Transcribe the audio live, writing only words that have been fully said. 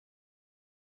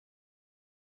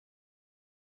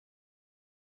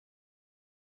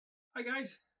Hi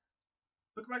guys,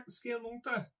 welcome back to Scale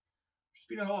Motor. Just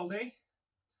been on holiday.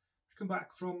 Just come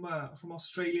back from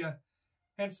Australia.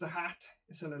 Hence the hat.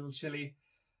 It's a little chilly.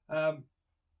 I'm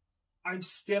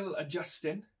still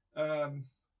adjusting.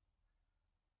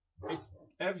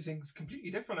 Everything's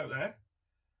completely different out there.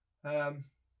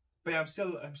 But yeah, I'm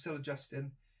still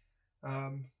adjusting.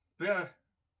 But yeah.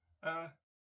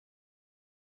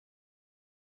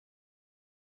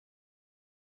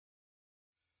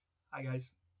 Hi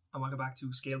guys, and welcome back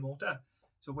to Scale Motor.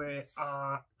 So we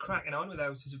are cracking on with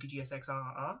our Suzuki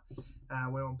GSX-RR.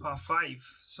 We're on part 5,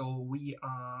 so we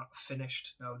are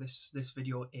finished. Now this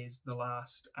video is the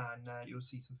last, and you'll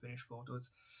see some finished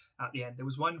photos at the end. There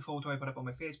was one photo I put up on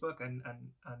my Facebook and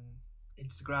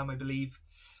Instagram, I believe,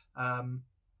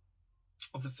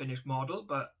 of the finished model,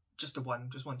 but just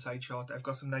one side shot. I've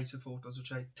got some nicer photos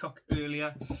which I took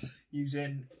earlier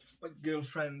using my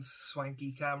girlfriend's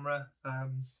swanky camera.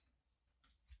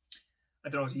 I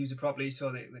don't know how to use it properly,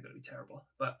 so they're going to be terrible.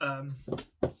 But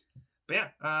yeah,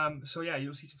 so yeah,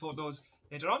 you'll see some photos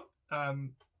later on.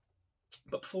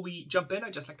 But before we jump in,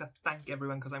 I'd just like to thank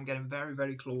everyone because I'm getting very,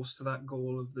 very close to that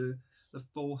goal of the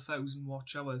 4,000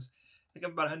 watch hours. I think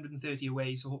I'm about 130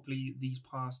 away, so hopefully these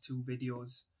past 2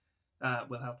 videos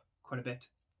will help quite a bit.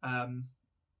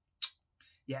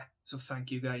 Yeah, so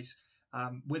thank you guys.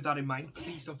 With that in mind,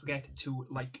 please don't forget to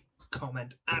like,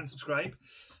 comment and subscribe,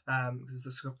 because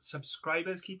the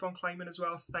subscribers keep on climbing as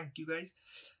well. Thank you guys.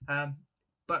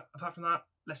 But apart from that,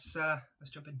 let's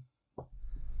jump in.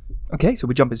 Okay, so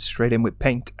we're jumping straight in with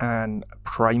paint, and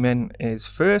priming is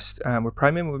first. We're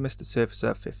priming with Mr.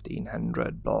 Surfacer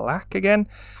 1500 Black again,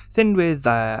 thinned with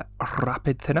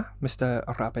Rapid Thinner, Mr.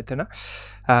 Rapid Thinner.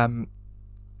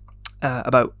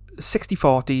 About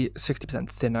 60-40, 60%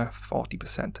 thinner,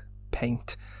 40%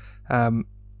 paint.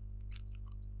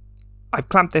 I've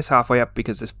clamped this halfway up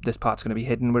because this part's going to be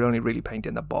hidden. We're only really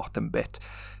painting the bottom bit,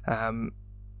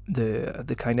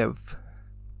 the kind of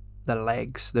the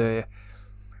legs. Don't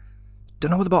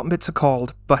know what the bottom bits are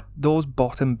called, but those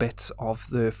bottom bits of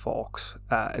the forks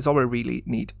is all we really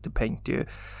need to paint here.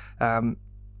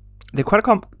 They're quite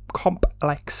a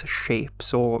complex shape,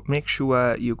 so make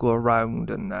sure you go around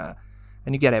and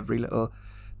you get every little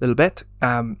bit,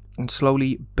 and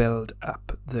slowly build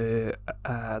up the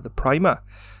primer.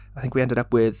 I think we ended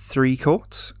up with 3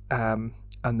 coats, and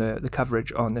the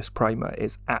coverage on this primer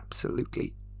is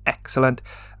absolutely excellent.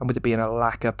 And with it being a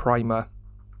lacquer primer,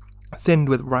 thinned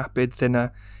with Rapid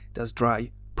Thinner, it does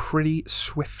dry pretty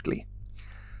swiftly.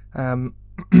 So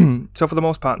for the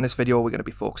most part in this video, we're going to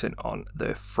be focusing on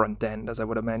the front end, as I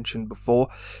would have mentioned before.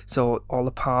 So all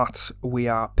the parts we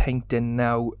are painting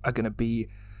now are going to be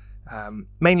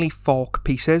mainly fork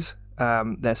pieces.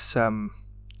 There's some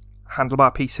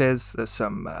handlebar pieces, there's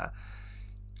some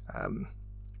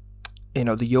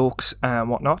the yokes and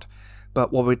whatnot,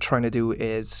 but what we're trying to do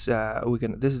is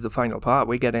this is the final part.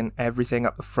 We're getting everything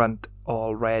up the front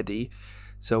already,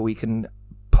 so we can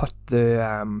put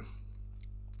the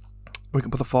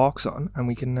forks on, and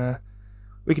we can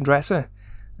dress it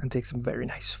and take some very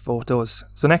nice photos.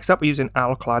 So next up, we're using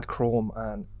Alclad Chrome,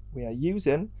 and we are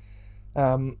using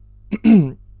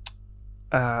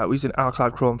we're using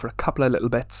Alclad Chrome for a couple of little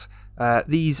bits.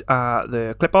 These are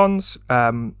the clip-ons.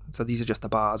 So these are just the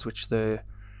bars which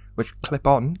clip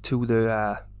on to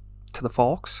the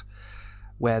forks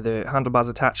where the handlebars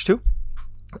attached to.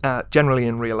 Generally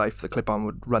in real life, the clip-on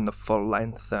would run the full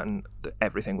length and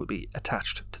everything would be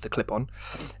attached to the clip-on.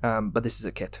 But this is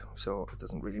a kit, so it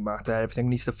doesn't really matter. Everything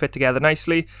needs to fit together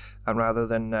nicely, and rather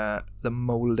than the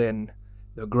moulding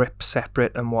the grip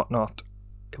separate and whatnot,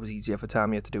 it was easier for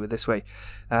Tamiya to do it this way.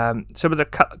 So with a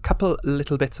couple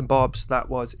little bits and bobs, that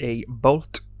was a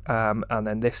bolt, and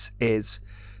then this is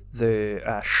the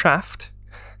shaft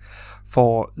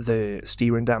for the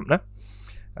steering dampener.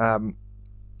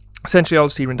 Essentially all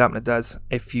steering dampener does,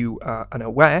 if you are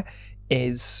unaware,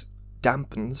 is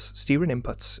dampens steering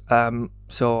inputs.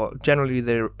 So generally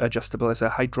they're adjustable. It's a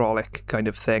hydraulic kind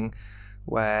of thing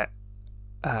where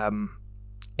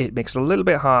it makes it a little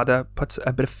bit harder, puts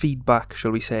a bit of feedback,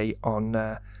 shall we say,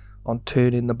 on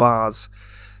turning the bars.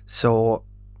 So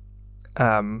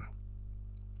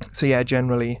yeah,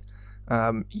 generally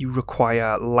you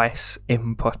require less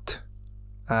input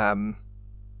than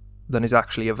is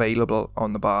actually available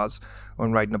on the bars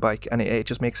when riding a bike, and it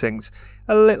just makes things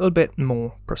a little bit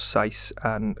more precise.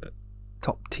 And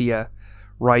top tier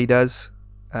riders,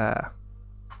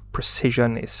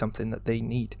 precision is something that they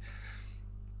need.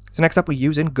 So next up, we're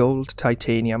using Gold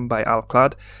Titanium by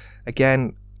Alclad.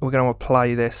 Again, we're going to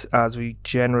apply this as we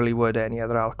generally would any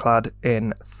other Alclad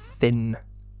in thin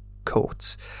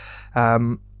coats.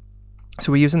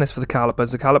 So we're using this for the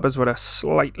calipers. The calipers were a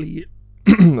slightly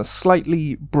a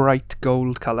slightly bright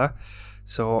gold colour,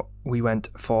 so we went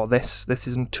for this. This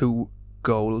isn't too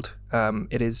gold.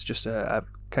 It is just a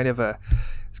kind of a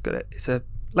it's a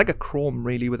like a chrome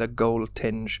really with a gold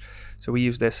tinge. So we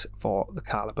used this for the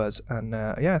calipers, and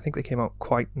yeah, I think they came out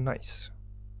quite nice.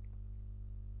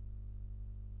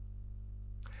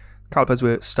 Calipers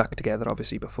were stuck together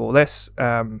obviously before this,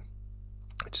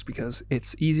 just because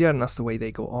it's easier and that's the way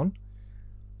they go on.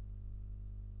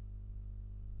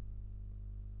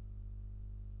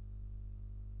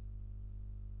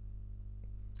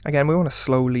 Again, we want to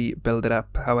slowly build it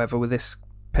up. However, with this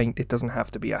paint, it doesn't have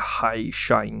to be a high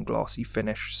shine glossy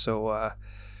finish, so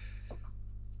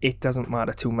it doesn't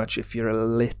matter too much if you're a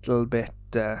little bit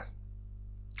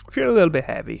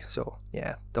heavy. So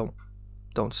yeah, don't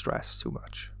stress too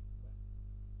much.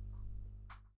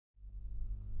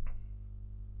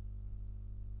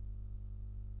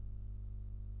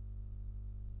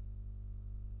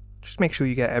 Just make sure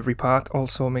you get every part.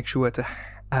 Also, make sure to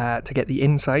get the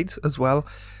insides as well,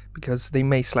 because they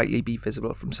may slightly be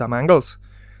visible from some angles.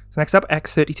 So next up,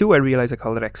 X32. I realise I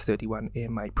called it X31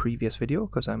 in my previous video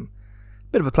because I'm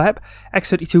a bit of a pleb.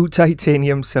 X32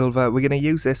 titanium silver. We're going to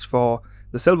use this for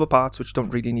the silver parts, which don't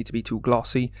really need to be too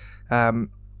glossy.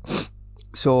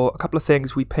 So a couple of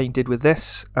things we painted with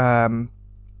this.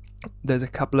 There's a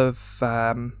couple of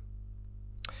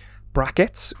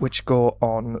brackets which go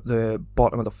on the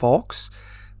bottom of the forks.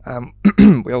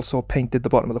 We also painted the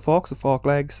bottom of the forks, the fork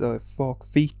legs, the fork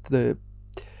feet, the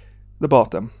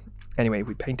bottom. Anyway,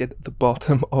 we painted the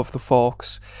bottom of the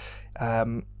forks.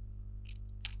 I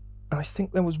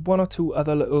think there was one or two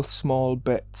other little small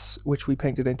bits which we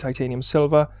painted in titanium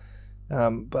silver,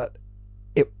 but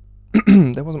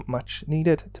there wasn't much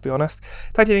needed, to be honest.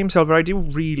 Titanium silver, I do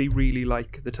really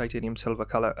like the titanium silver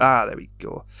colour. Ah, there we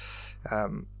go.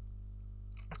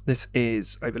 This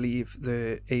is, I believe,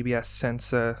 the ABS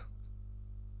sensor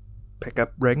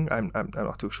pickup ring. I'm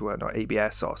not too sure, not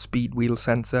ABS or speed wheel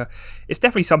sensor. It's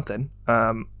definitely something,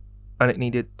 and it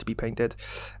needed to be painted.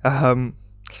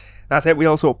 That's it. We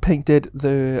also painted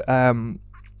the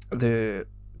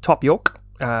top yoke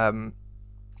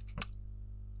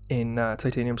in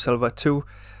titanium silver too,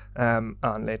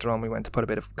 and later on we went to put a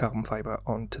bit of carbon fibre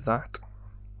onto that.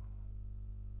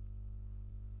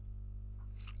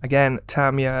 Again,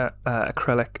 Tamiya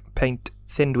acrylic paint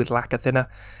thinned with lacquer thinner.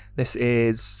 This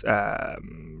is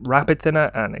rapid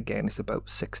thinner, and again it's about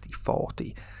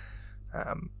 60-40.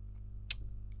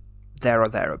 There or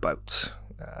thereabouts.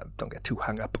 Don't get too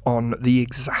hung up on the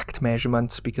exact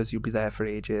measurements because you'll be there for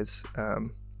ages. But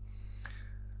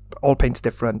all paint's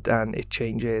different and it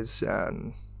changes.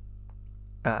 And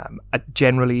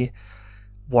generally,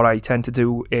 what I tend to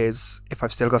do is, if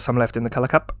I've still got some left in the colour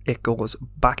cup, it goes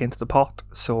back into the pot.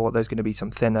 So there's going to be some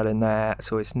thinner in there.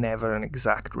 So it's never an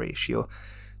exact ratio.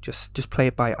 Just play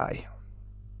it by eye.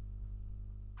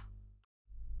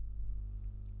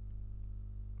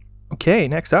 Okay,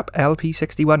 next up,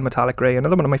 LP61 Metallic Grey,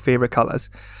 another one of my favourite colours.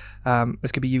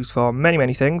 This could be used for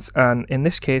many things, and in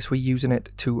this case we're using it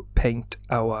to paint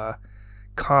our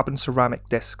carbon ceramic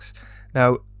discs.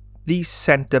 Now, these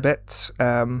centre bits,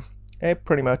 they're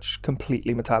pretty much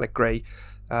completely metallic grey.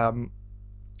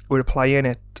 We're applying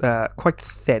it quite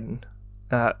thin,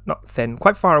 not thin,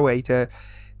 quite far away to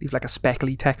leave like a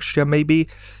speckly texture maybe.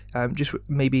 Just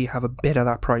maybe have a bit of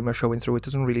that primer showing through. It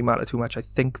doesn't really matter too much. I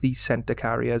think these centre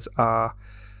carriers are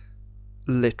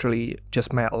literally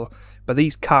just metal. But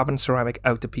these carbon ceramic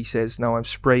outer pieces, now I'm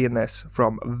spraying this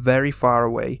from very far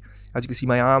away. As you can see,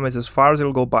 my arm is as far as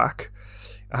it'll go back,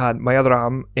 and my other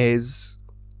arm is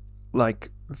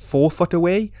like 4 foot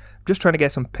away. I'm just trying to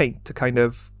get some paint to kind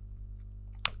of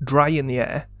dry in the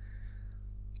air,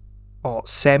 or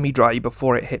semi-dry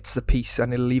before it hits the piece,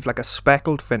 and it'll leave like a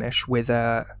speckled finish with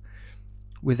a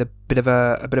bit of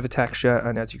a texture.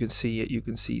 And as you can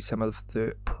see some of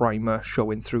the primer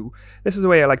showing through. This is the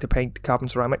way I like to paint carbon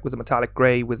ceramic, with a metallic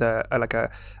grey with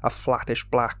a flattish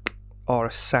black or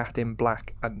a satin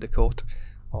black undercoat,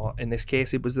 or in this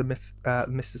case it was the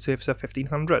Mr. Surfacer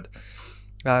 1500.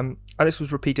 And this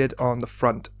was repeated on the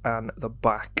front and the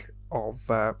back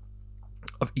of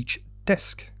each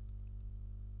disc.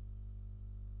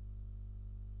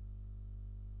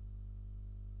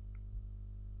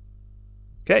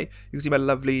 Okay, you can see my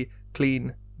lovely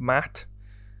clean matte,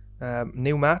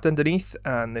 new matte underneath,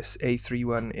 and this A3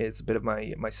 one is a bit of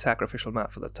my sacrificial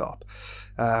matte for the top.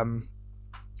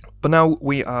 But now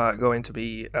we are going to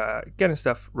be getting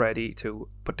stuff ready to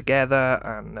put together,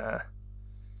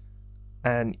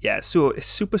 and yeah, so it's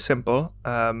super simple.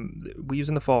 We're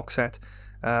using the fork set,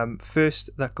 First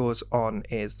that goes on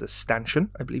is the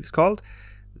stanchion, I believe it's called,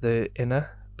 the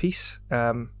inner piece.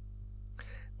 Then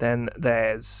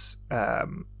there's like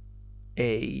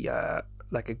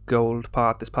a gold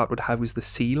part. This part would house the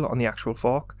seal on the actual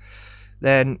fork.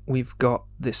 Then we've got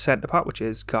this centre part, which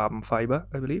is carbon fibre,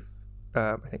 I believe.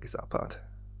 I think it's that part.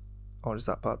 Or is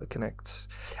that part that connects?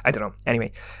 I don't know.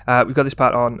 Anyway, we've got this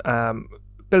part on.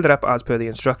 Build it up as per the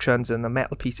instructions, and the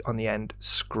metal piece on the end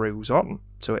screws on.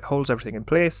 So it holds everything in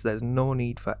place. There's no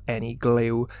need for any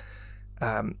glue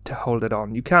to hold it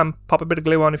on. You can pop a bit of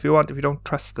glue on if you want, if you don't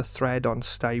trust the thread on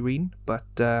styrene, but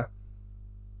I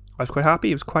was quite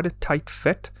happy. It was quite a tight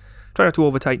fit. Try not to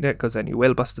over tighten it, because then you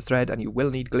will bust the thread and you will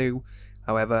need glue.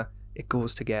 However, it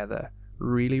goes together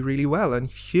really, really well.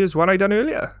 And here's one I done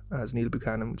earlier, as Neil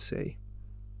Buchanan would say.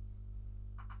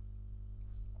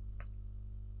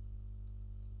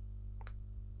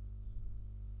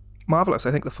 Marvellous.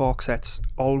 I think the fork sets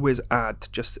always add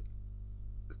just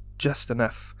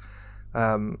enough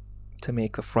to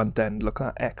make the front end look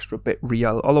that extra bit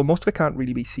real, although most of it can't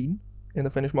really be seen in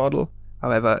the finished model.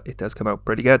 However, it does come out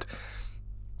pretty good.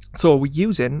 So we're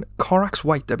using Corax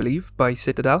White, I believe, by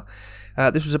Citadel.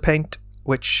 This was a paint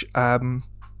which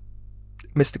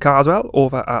Mr. Carswell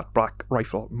over at Black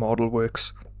Rifle Model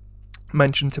Works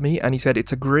mentioned to me, and he said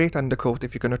it's a great undercoat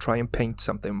if you're going to try and paint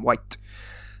something white.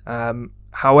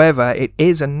 However, it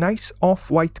is a nice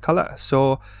off-white colour,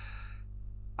 so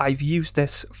I've used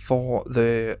this for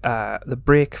the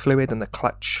brake fluid and the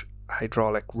clutch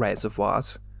hydraulic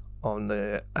reservoirs on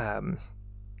the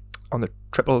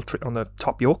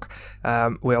top yoke.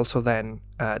 We also then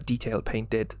detail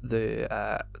painted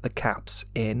the caps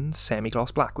in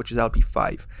semi-gloss black, which is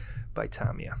LP5 by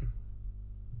Tamiya.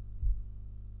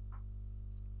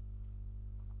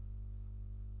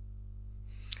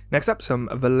 Next up, some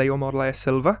Vallejo Model Air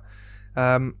Silver.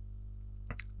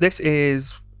 This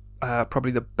is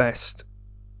probably the best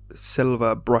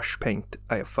silver brush paint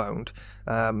I have found.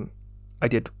 I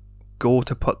did go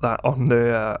to put that on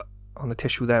the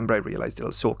tissue then, but I realised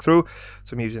it'll soak through,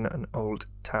 so I'm using an old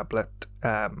tablet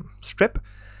strip.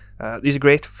 These are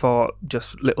great for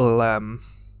just little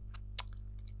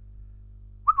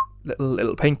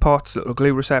paint pots, little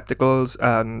glue receptacles,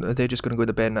 and they're just going to go in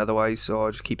the bin otherwise, so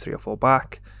I'll just keep 3 or 4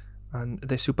 back, and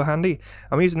they're super handy.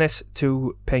 I'm using this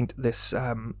to paint this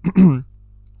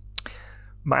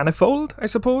manifold, I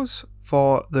suppose,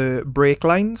 for the brake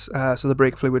lines. So the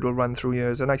brake fluid will run through here.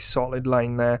 There's a nice solid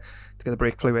line there to get the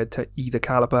brake fluid to either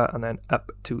caliper and then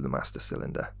up to the master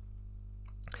cylinder.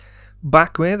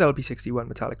 Back with LP61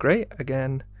 metallic grey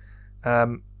again.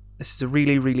 This is a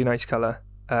really, really nice colour.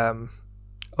 Oh,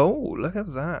 look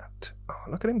at that. Oh,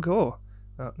 look at him go.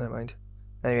 Oh, never mind.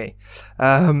 Anyway,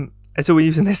 so we're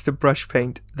using this to brush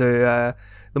paint the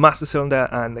master cylinder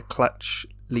and the clutch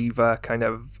lever kind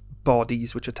of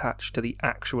bodies which attach to the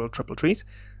actual clip-ons.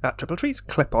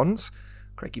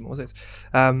 Crikey Moses.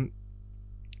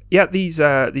 Yeah, these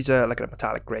are like a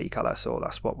metallic grey colour, so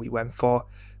that's what we went for.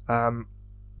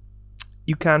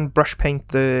 You can brush paint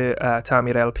the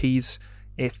Tamiya LPs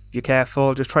if you're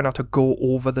careful. Just try not to go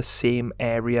over the same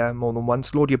area more than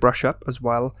once. Load your brush up as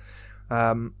well.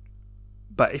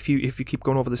 But if you keep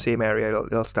going over the same area,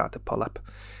 it'll start to pull up.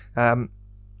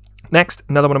 Next,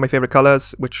 another one of my favourite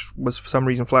colours, which was for some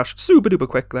reason flashed super duper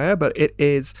quick there, but it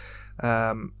is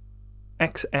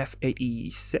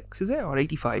XF86, is it? Or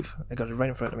 85? I got it right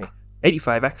in front of me.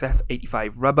 85,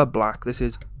 XF85 rubber black. This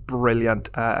is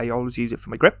brilliant. I always use it for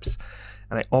my grips,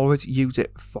 and I always use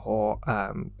it for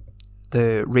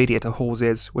the radiator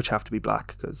hoses, which have to be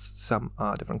black because some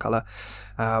are different colour.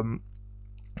 But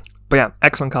yeah,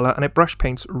 excellent colour, and it brush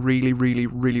paints really, really,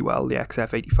 really well, the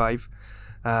XF85.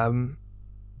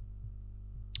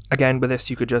 Again, with this,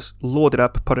 you could just load it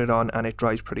up, put it on, and it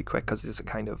dries pretty quick because it's a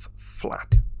kind of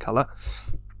flat colour.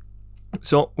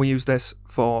 So we use this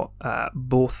for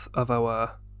both of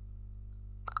our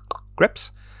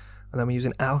grips, and then we're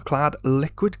using Alclad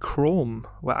Liquid Chrome.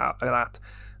 Wow, look at that.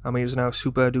 And we're using our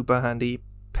super duper handy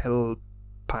pill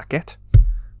packet.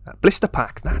 Blister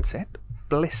pack, that's it.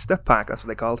 Blister pack, that's what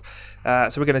they're called.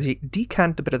 So we're going to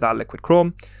decant a bit of that liquid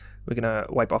chrome. We're going to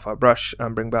wipe off our brush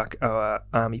and bring back our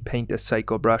Army Painter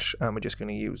Psycho brush, and we're just going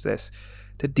to use this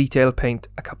to detail paint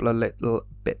a couple of little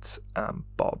bits and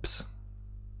bobs.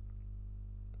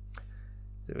 So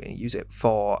we're going to use it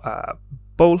for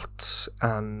bolts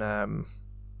and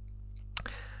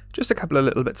just a couple of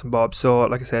little bits and bobs. So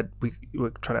like I said,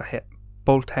 we're trying to hit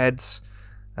bolt heads,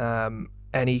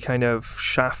 any kind of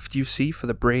shaft you see for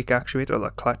the brake actuator or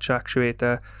the clutch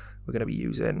actuator. We're going to be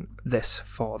using this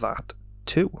for that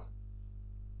too.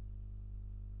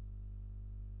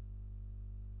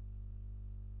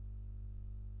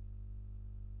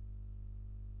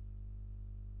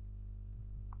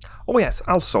 Oh yes,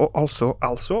 also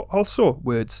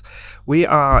words. We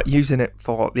are using it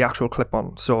for the actual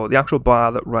clip-on. So the actual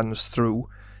bar that runs through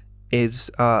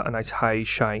is a nice high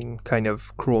shine kind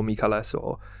of chromey colour.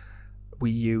 So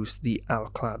we used the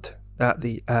Alclad,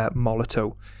 the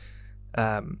Molotow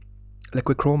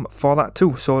liquid chrome for that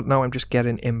too. So now I'm just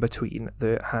getting in between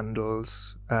the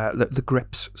handles, the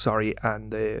grips, sorry,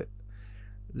 and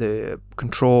the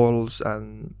controls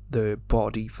and the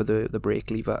body for the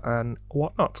brake lever and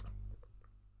whatnot.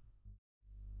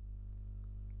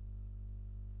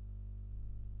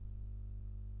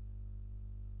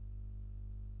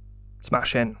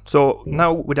 Smash in. So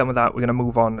now we're done with that, we're going to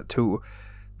move on to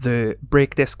the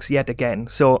brake discs yet again.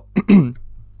 So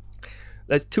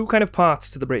there's two kind of parts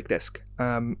to the brake disc.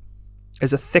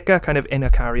 There's a thicker kind of inner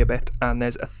carrier bit, and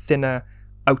there's a thinner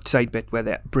outside bit where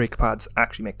the brake pads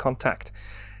actually make contact.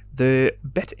 The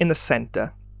bit in the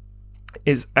center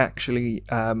is actually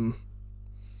the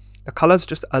color's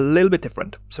just a little bit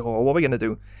different. So what we're going to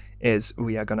do is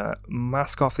we are going to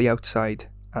mask off the outside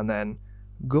and then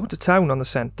go to town on the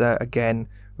center again.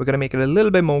 We're going to make it a little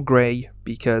bit more grey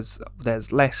because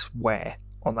there's less wear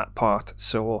on that part.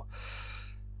 So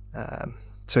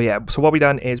yeah, so what we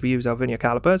done is we use our vernier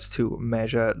calipers to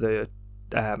measure the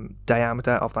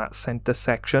diameter of that center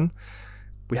section.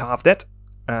 We halved it,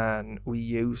 and we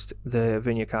used the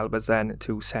vernier calipers then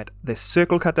to set this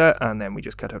circle cutter, and then we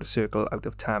just cut out a circle out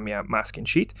of Tamiya masking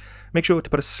sheet. Make sure to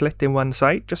put a slit in one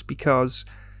side, just because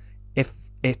if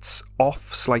it's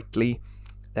off slightly,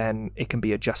 then it can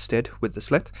be adjusted with the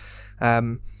slit.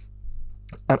 And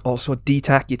also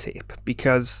detack your tape,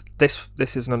 because this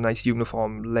isn't a nice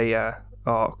uniform layer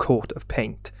or coat of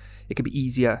paint. It could be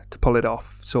easier to pull it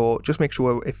off. So just make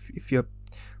sure if you're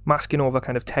masking over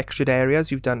kind of textured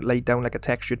areas, you've laid down like a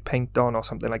textured paint on or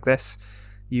something like this,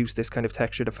 use this kind of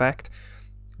textured effect.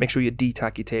 Make sure you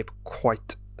detack your tape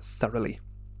quite thoroughly.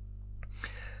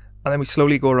 And then we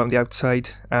slowly go around the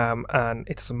outside, and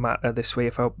it doesn't matter this way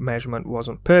if our measurement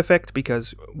wasn't perfect,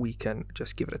 because we can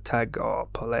just give it a tug or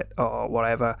pull it or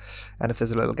whatever, and if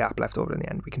there's a little gap left over in the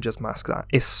end, we can just mask that.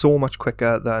 It's so much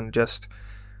quicker than just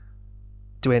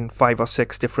doing 5 or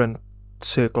 6 different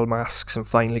circle masks and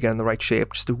finally getting the right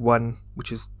shape. Just do one,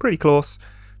 which is pretty close,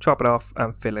 chop it off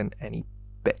and fill in any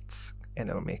bits, and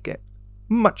it'll make it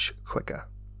much quicker.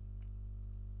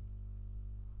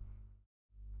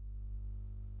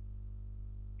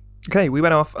 Okay, we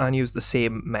went off and used the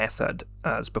same method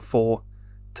as before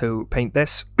to paint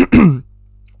this.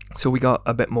 So we got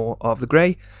a bit more of the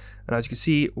grey, and as you can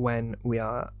see, when we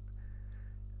are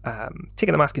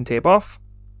taking the masking tape off,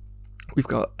 we've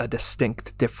got a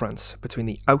distinct difference between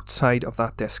the outside of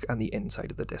that disc and the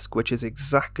inside of the disc, which is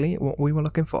exactly what we were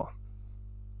looking for.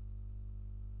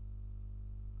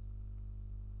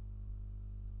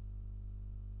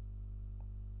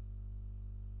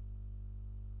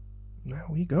 There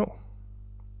we go.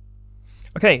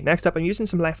 Okay, next up I'm using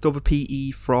some leftover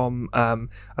PE from, I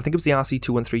think it was the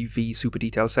RC213V Super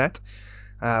Detail set.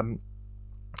 And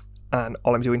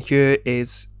all I'm doing here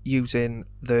is using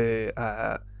the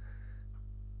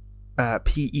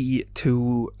PE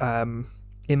to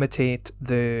imitate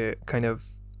the kind of,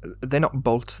 they're not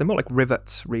bolts, they're more like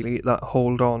rivets really, that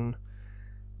hold on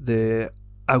the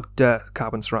outer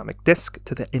carbon ceramic disc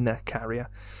to the inner carrier.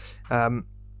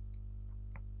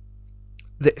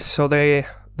 So they're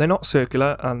not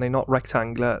circular and they're not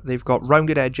rectangular. They've got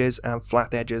rounded edges and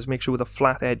flat edges. Make sure the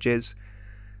flat edges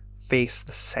face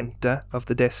the center of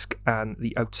the disc and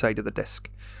the outside of the disc.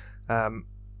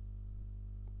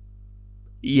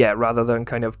 Yeah, rather than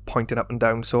kind of pointing up and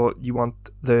down. So you want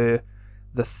the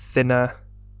thinner.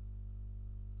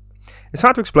 It's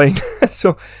hard to explain.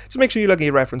 So just make sure you look at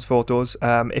your reference photos.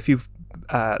 If you've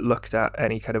looked at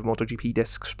any kind of MotoGP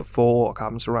discs before, or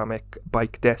carbon ceramic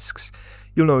bike discs,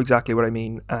 you'll know exactly what I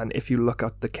mean. And if you look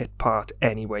at the kit part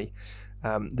anyway,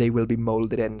 they will be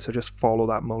molded in, so just follow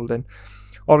that molding.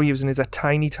 All we're using is a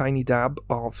tiny dab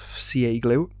of CA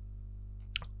glue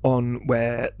on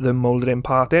where the molded in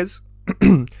part is.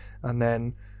 And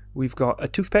then we've got a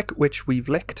toothpick which we've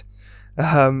licked,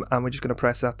 and we're just going to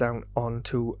press that down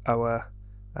onto our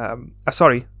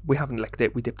sorry, we haven't licked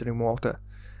it, we dipped it in water.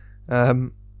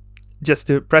 Just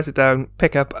to press it down,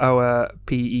 pick up our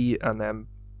PE and then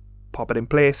pop it in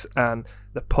place, and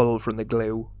the pull from the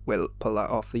glue will pull that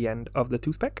off the end of the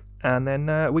toothpick, and then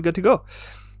we're good to go.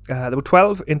 There were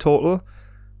 12 in total.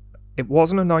 It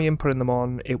wasn't annoying putting them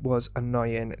on, it was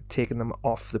annoying taking them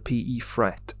off the PE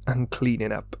fret and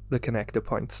cleaning up the connector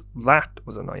points. That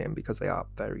was annoying because they are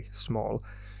very small.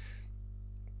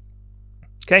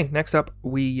 Okay, next up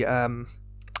we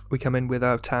come in with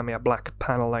our Tamiya black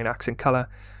panel line accent colour,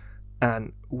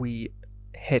 and we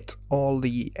hit all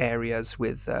the areas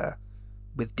with the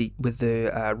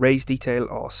raised detail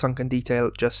or sunken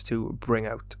detail, just to bring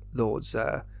out those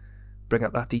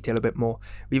that detail a bit more.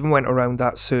 We even went around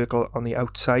that circle on the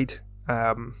outside,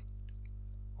 on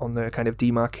the kind of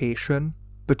demarcation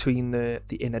between the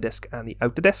inner disc and the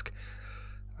outer disc,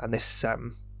 and this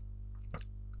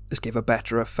gave a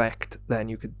better effect. Then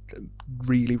you could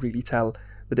really tell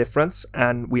the difference.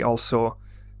 And we also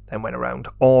then went around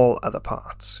all other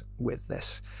parts with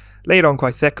this. Laid on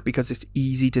quite thick because it's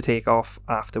easy to take off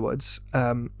afterwards.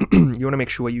 You want to make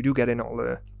sure you do get in all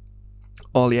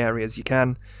the areas you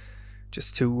can,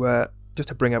 just to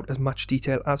bring out as much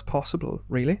detail as possible,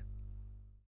 really.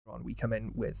 We come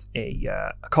in with a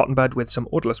cotton bud with some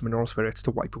odorless mineral spirits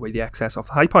to wipe away the excess of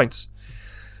the high points.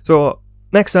 So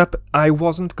next up, I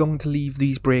wasn't going to leave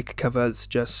these brake covers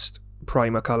just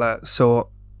primer colour, so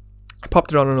I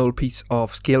popped it on an old piece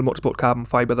of Scale Motorsport carbon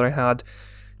fibre that I had,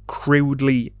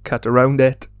 crudely cut around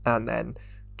it, and then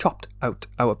chopped out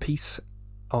our piece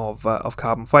of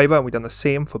carbon fibre. We've done the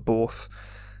same for both,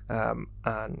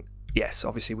 and yes,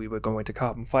 obviously we were going to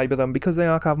carbon fibre them because they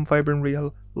are carbon fibre in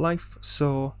real life,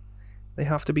 so they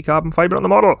have to be carbon fibre on the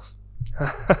model.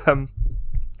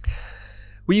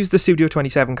 We used the Studio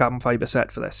 27 carbon fibre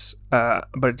set for this,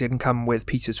 but it didn't come with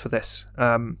pieces for this.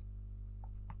 I'm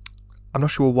not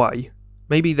sure why.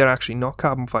 Maybe they're actually not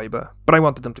carbon fibre, but I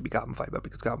wanted them to be carbon fibre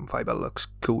because carbon fibre looks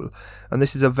cool. And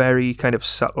this is a very kind of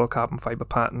subtle carbon fibre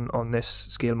pattern on this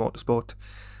Scale Motorsport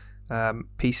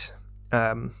piece.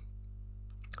 So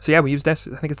yeah, we used this.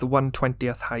 I think it's the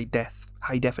 1/20th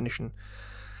high definition.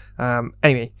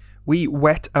 Anyway, we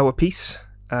wet our piece,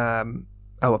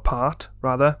 our part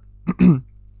rather,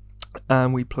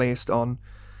 and we placed on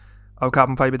our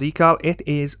carbon fibre decal. It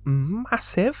is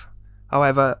massive.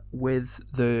 However, with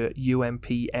the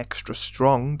UMP Extra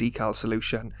Strong decal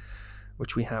solution,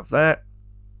 which we have there,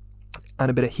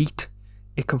 and a bit of heat,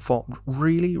 it conformed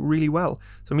really well.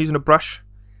 So I'm using a brush,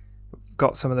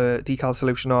 got some of the decal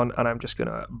solution on, and I'm just going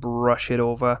to brush it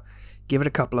over, give it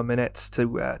a couple of minutes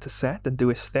to set and do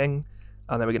its thing,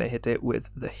 and then we're going to hit it with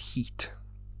the heat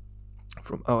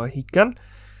from our heat gun.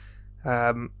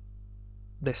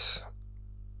 This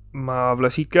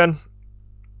marvellous heat gun.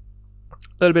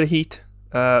 A little bit of heat,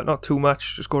 not too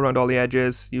much, just go around all the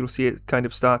edges. You'll see it kind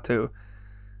of start to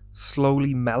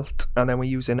slowly melt, and then we're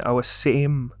using our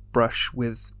same brush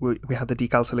with, we had the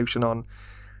decal solution on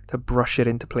to brush it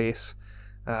into place,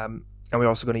 and we're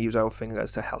also going to use our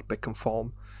fingers to help it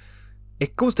conform.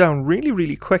 It goes down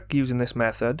really quick using this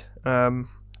method,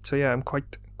 so yeah, I'm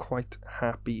quite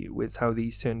happy with how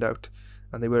these turned out,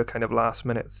 and they were a kind of last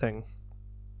minute thing.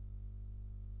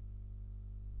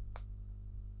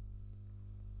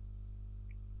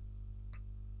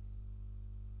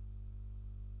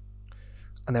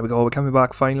 And there we go, we're coming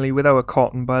back finally with our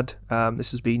cotton bud.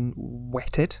 This has been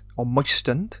wetted, or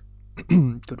moistened.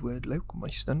 Good word, Luke,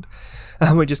 moistened.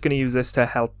 And we're just going to use this to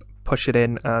help push it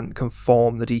in and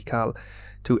conform the decal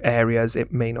to areas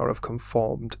it may not have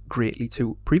conformed greatly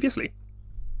to previously.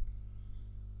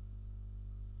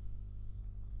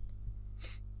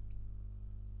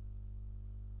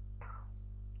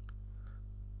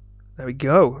 There we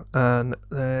go, and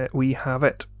there we have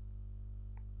it.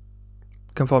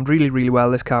 Conformed really well.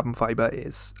 This carbon fibre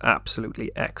is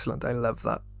absolutely excellent. I love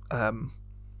that.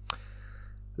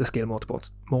 The Scale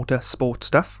Motor Sport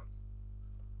stuff.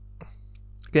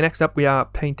 Okay, next up we are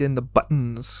painting the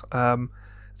buttons.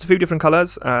 It's a few different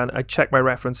colours, and I checked my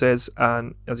references,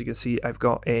 and as you can see I've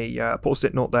got a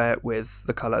post-it note there with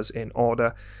the colours in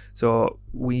order. So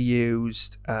we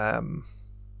used, I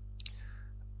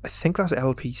think that's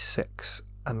LP6,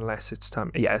 unless it's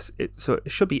time. Yes, so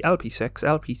it should be LP6,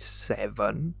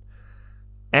 LP7,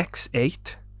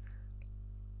 X8,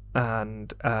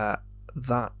 and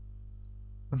that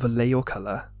Vallejo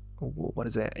colour. What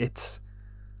is it? It's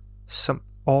some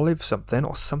olive something,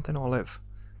 or something olive.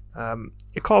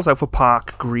 It calls out for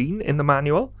Park Green in the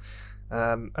manual.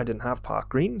 I didn't have Park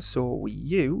Green, so we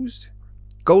used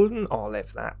Golden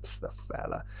Olive. That's the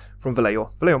fella from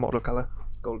Vallejo model colour,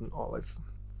 Golden Olive.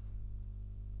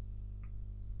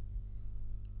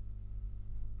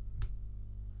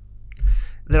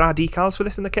 There are decals for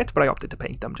this in the kit, but I opted to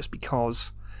paint them just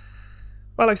because,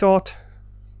 well, I thought,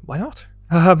 why not?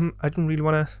 I didn't really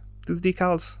want to do the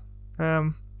decals.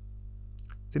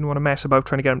 Didn't want to mess about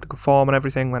trying to get them to conform and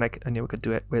everything when I knew I could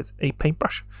do it with a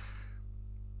paintbrush.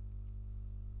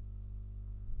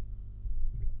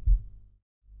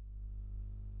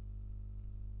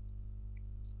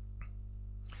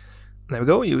 There we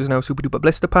go, using our Super Duper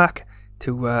Blister Pack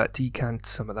to decant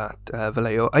some of that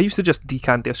Vallejo. I used to just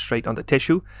decant this straight onto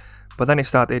tissue, but then I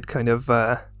started kind of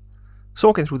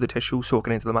soaking through the tissue,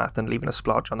 soaking into the mat, and leaving a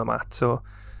splodge on the mat. So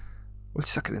we'll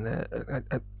suck it in there.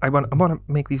 I want to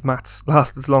make these mats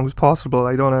last as long as possible.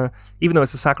 I don't want to, even though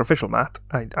it's a sacrificial mat,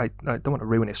 I don't want to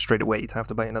ruin it straight away to have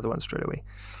to buy another one straight away.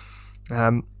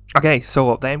 Okay,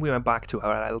 so then we went back to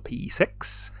our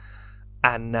LP6,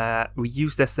 and we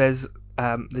used this. There's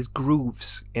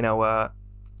grooves in our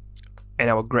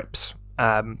grips.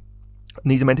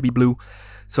 These are meant to be blue,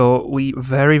 so we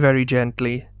very, very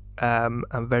gently and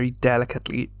very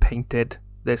delicately painted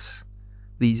these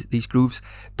grooves.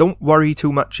 Don't worry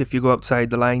too much if you go outside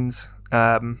the lines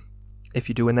if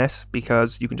you're doing this,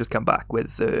 because you can just come back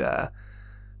with the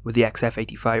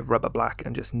XF85 rubber black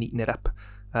and just neaten it up.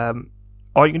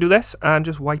 Or you can do this and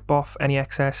just wipe off any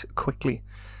excess quickly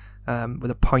with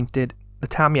the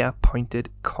Tamiya pointed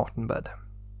cotton bud.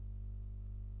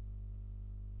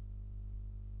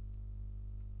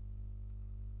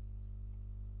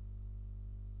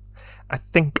 I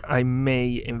think I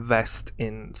may invest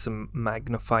in some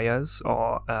magnifiers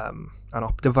or an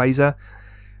optivisor.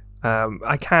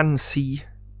 I can see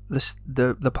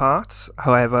the parts,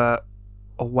 however,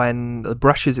 when the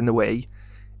brush is in the way,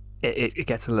 it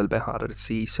gets a little bit harder to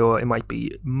see, so it might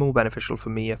be more beneficial for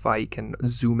me if I can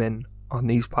zoom in on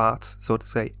these parts, so to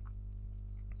say.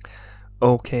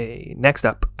 Okay, next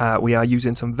up, we are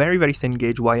using some very, very thin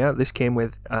gauge wire. This came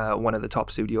with one of the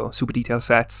Top Studio Super Detail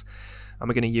sets, and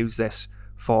we're going to use this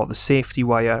for the safety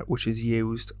wire, which is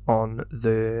used on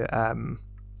the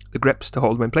grips to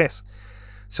hold them in place.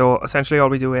 So essentially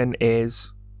all we're doing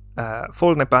is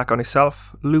folding it back on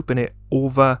itself, looping it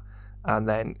over, and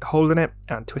then holding it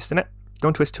and twisting it.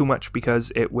 Don't twist too much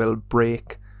because it will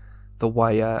break the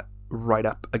wire right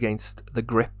up against the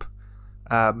grip,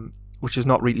 which is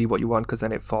not really what you want, because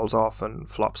then it falls off and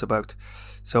flops about.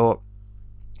 So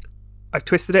I've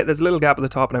twisted it. There's a little gap at the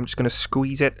top, and I'm just going to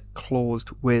squeeze it closed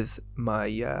with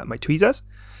my my tweezers.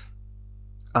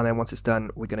 And then once it's done,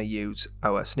 we're going to use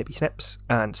our snippy snips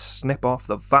and snip off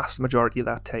the vast majority of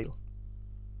that tail.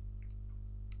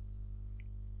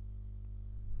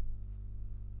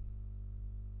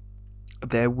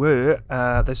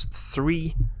 There's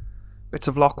 3 bits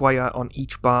of Lockwire on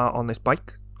each bar on this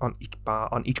bike, on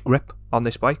each grip on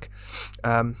this bike.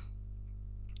 I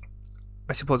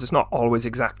suppose it's not always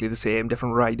exactly the same.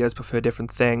 Different riders prefer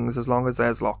different things. As long as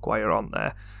there's Lockwire on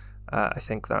there, I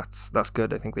think that's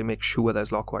good. I think they make sure there's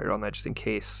Lockwire on there just in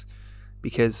case,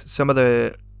 because some of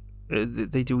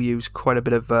they do use quite a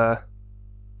bit of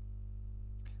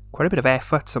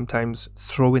effort sometimes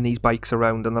throwing these bikes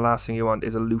around, and the last thing you want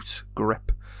is a loose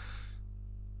grip.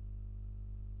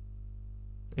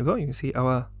 There you go. You can see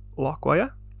our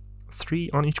Lockwire, 3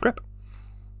 on each grip.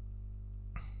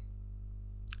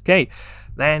 Okay,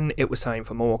 then it was time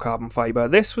for more carbon fibre.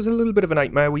 This was a little bit of a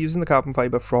nightmare. We're using the carbon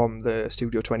fibre from the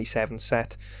Studio 27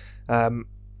 set.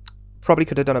 Probably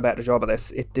could have done a better job of this.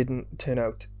 It didn't turn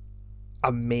out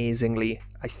amazingly.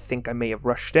 I think I may have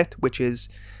rushed it, which is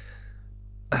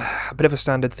a bit of a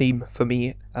standard theme for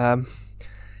me.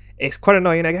 It's quite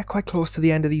annoying. I get quite close to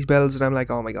the end of these builds and I'm like,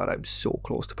 oh my god, I'm so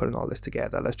close to putting all this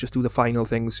together. Let's just do the final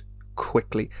things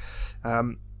quickly.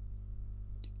 Yeah,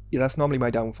 that's normally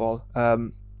my downfall.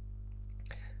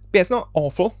 But yeah, it's not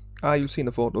awful. You'll see in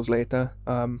the photos later.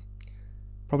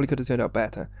 Probably could have turned out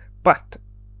better, but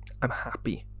I'm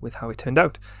happy with how it turned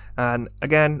out. And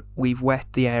again, we've wet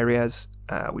the areas.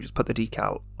 We just put the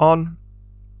decal on,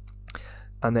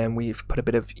 and then we've put a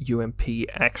bit of UMP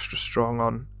extra strong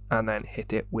on, and then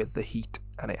hit it with the heat,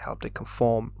 and it helped it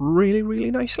conform really,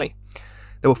 really nicely.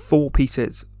 There were 4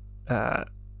 pieces for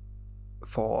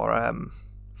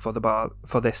the bar,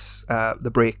 for this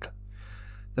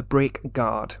the brake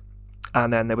guard,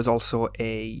 and then there was also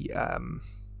a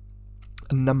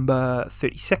number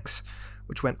 36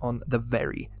 which went on the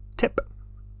very tip.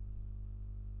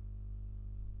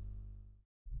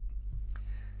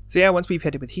 So yeah, once we've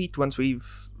hit it with heat, once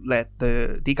we've let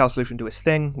the decal solution do its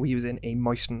thing, we're using a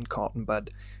moistened cotton bud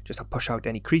just to push out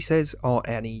any creases or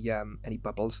any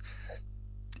bubbles,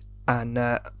 and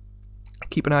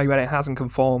keep an eye when it hasn't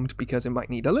conformed, because it might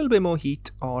need a little bit more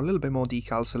heat or a little bit more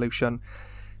decal solution.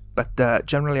 But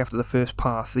generally after the first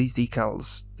pass, these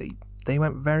decals, they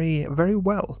went very, very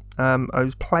well. I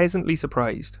was pleasantly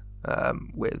surprised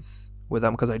with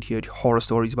them, because I'd heard horror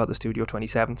stories about the Studio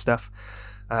 27 stuff.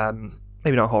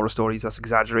 Maybe not horror stories, that's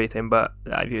exaggerating, but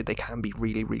I've heard they can be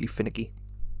really, really finicky.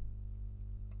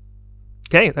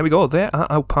 Okay, there we go. There are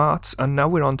our parts, and now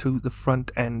we're on to the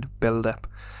front end build-up.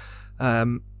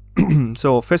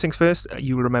 So first things first,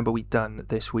 you will remember we'd done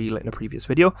this wheel in a previous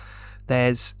video.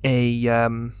 There's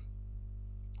a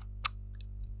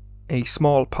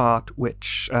small part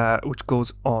which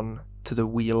goes on to the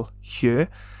wheel here.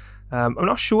 I'm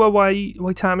not sure why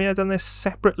Tamiya done this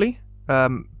separately.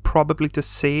 Probably to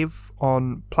save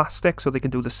on plastic so they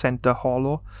can do the center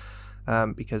hollow.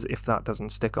 Because if that doesn't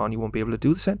stick on, you won't be able to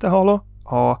do the center hollow.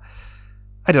 Or,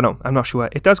 I don't know, I'm not sure.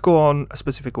 It does go on a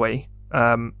specific way.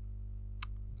 And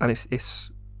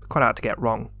it's quite hard to get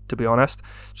wrong, to be honest.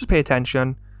 Just pay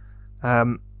attention.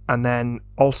 And then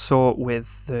also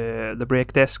with the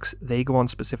brake discs, they go on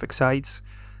specific sides.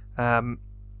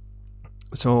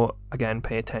 So again,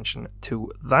 pay attention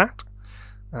to that.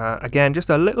 Again, just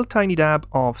a little tiny dab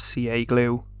of CA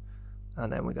glue,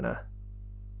 and then we're gonna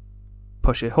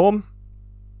push it home,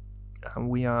 and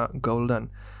we are golden.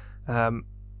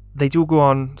 They do go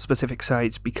on specific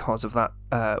sides because of that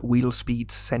wheel speed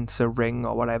sensor ring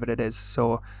or whatever it is.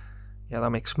 So yeah, that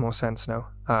makes more sense now.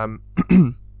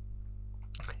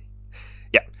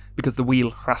 Yeah, because the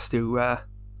wheel has to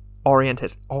orient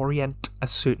a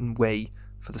certain way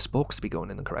for the spokes to be going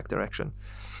in the correct direction.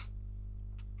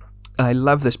 I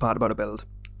love this part about a build.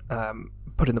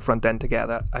 Putting the front end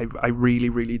together, I really,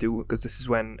 really do, because this is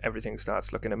when everything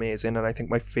starts looking amazing. And I think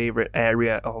my favourite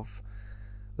area of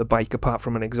the bike, apart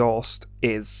from an exhaust,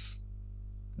 is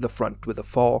the front with the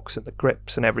forks and the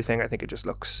grips and everything. I think it just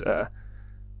looks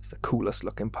it's the coolest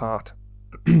looking part.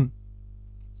 So I'm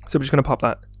just going to pop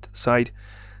that to the side.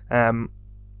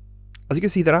 As you can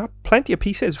see, there are plenty of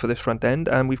pieces for this front end,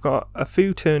 and we've got a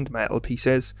few turned metal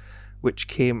pieces which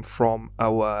came from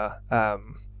our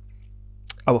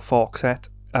fork set,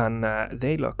 and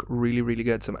they look really, really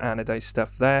good. Some anodized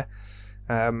stuff there.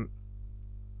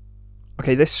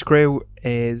 Okay, this screw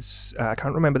is, I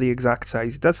can't remember the exact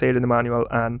size. It does say it in the manual,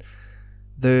 and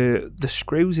the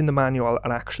screws in the manual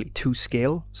are actually to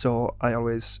scale, so I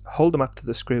always hold them up to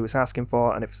the screw it's asking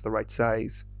for, and if it's the right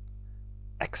size,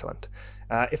 excellent.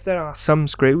 If there are some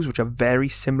screws which are very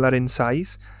similar in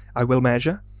size, I will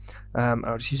measure.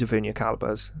 I'll just use a vernier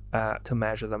calipers to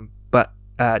measure them, but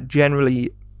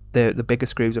generally the bigger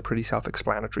screws are pretty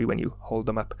self-explanatory when you hold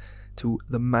them up to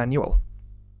the manual.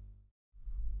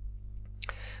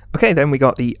 Okay, then we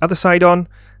got the other side on.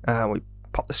 We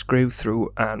pop the screw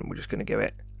through, and we're just going to give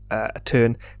it a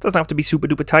turn. It doesn't have to be super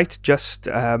duper tight, just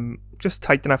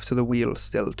tight enough so the wheel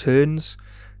still turns.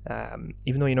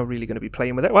 Even though you're not really going to be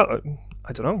playing with it. Well,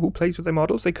 I don't know who plays with their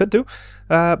models. They could do.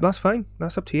 That's fine.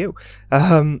 That's up to you.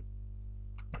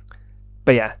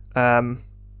 But yeah,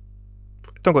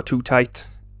 don't go too tight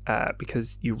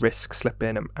because you risk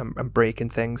slipping and breaking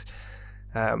things.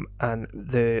 And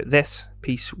this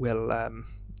piece will,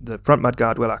 the front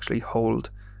mudguard will actually hold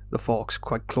the forks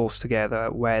quite close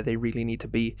together where they really need to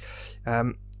be.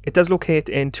 It does locate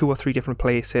in 2 or 3 different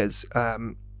places. I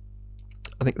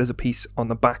think there's a piece on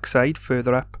the back side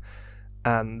further up,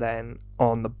 and then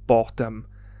on the bottom,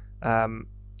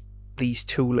 these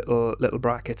 2 little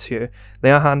brackets here.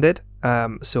 They are handed,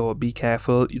 so be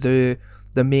careful. The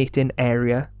mating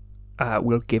area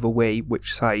will give away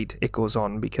which side it goes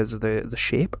on because of the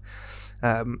shape.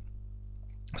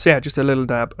 So yeah, just a little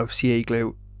dab of CA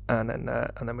glue, and then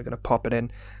we're going to pop it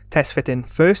in. Test fit in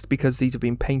first, because these have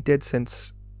been painted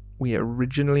since we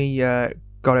originally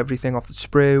got everything off the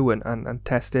sprue and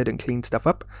tested and cleaned stuff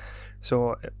up.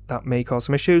 So that may cause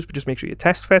some issues, but just make sure you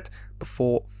test fit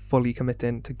before fully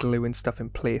committing to gluing stuff in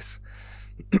place.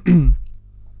 So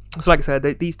like I said,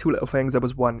 these 2 little things, there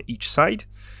was one each side.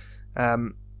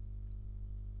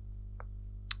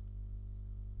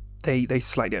 They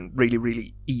slide in really,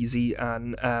 really easy,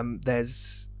 and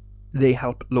they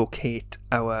help locate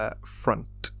our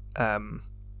front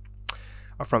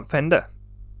fender.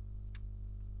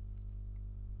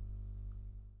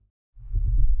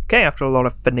 Okay, after a lot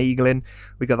of finagling,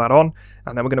 we got that on,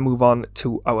 and then we're going to move on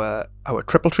to our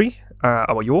triple tree,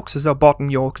 our yokes. This is our bottom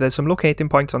yoke. There's some locating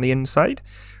points on the inside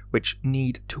which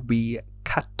need to be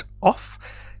cut off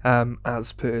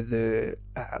as per the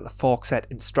fork set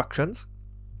instructions,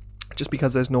 just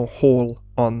because there's no hole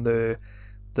on the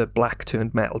black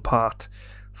turned metal part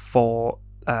for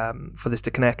this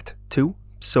to connect to,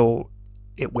 so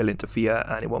it will interfere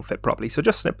and it won't fit properly. So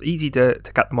just snip, easy to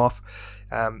cut them off.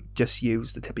 Just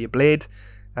use the tip of your blade.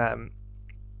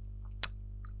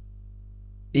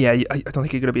 Yeah, I don't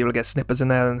think you're going to be able to get snippers in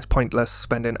there, and it's pointless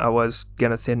spending hours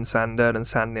getting a thin sander and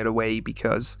sanding it away,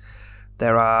 because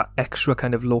there are extra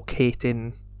kind of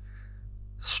locating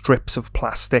strips of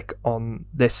plastic on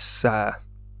this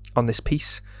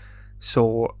piece.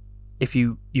 So if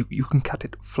you can cut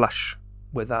it flush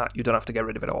with that, you don't have to get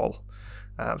rid of it all.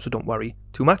 So don't worry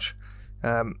too much.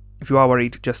 If you are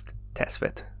worried, just test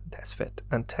fit,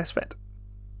 and test fit.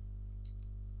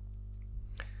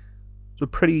 So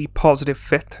pretty positive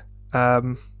fit.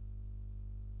 Goes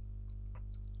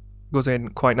in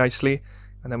quite nicely,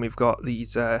 and then we've got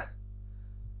these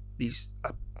these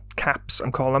caps,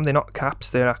 I'm calling them. They're not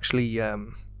caps, they're actually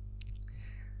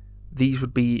these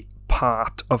would be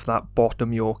part of that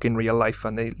bottom yoke in real life,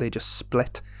 and they just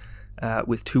split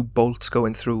with two bolts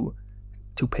going through,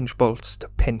 two pinch bolts to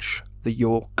pinch the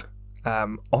yoke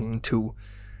onto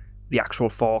the actual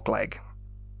fork leg.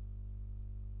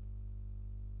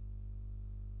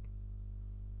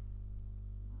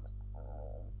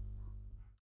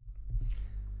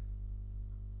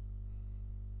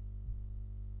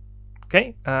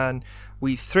 Okay, and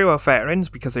we threw our fairings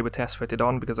because they were test fitted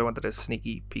on, because I wanted a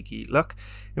sneaky peeky look.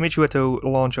 We made sure to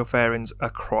launch our fairings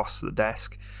across the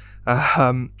desk,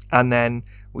 and then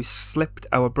we slipped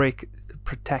our brake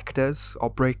protectors or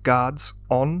brake guards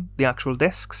on the actual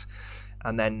discs,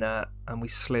 and then and we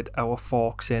slid our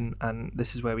forks in, and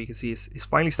this is where we can see it's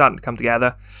finally starting to come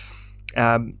together.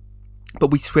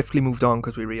 But we swiftly moved on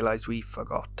because we realised we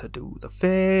forgot to do the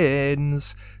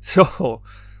fins. So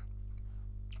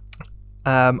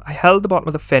I held the bottom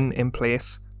of the fin in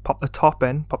place, popped the top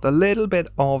in, popped a little bit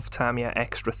of Tamiya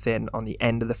extra thin on the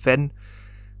end of the fin,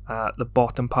 the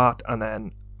bottom part, and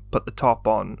then put the top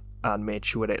on and made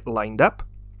sure it lined up.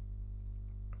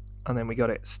 And then we got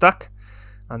it stuck,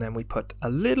 and then we put a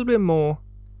little bit more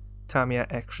Tamiya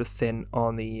extra thin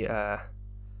on the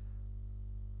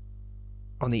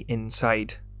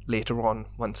inside later on,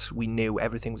 once we knew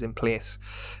everything was in place.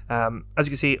 As you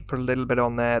can see, put a little bit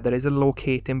on there. There is a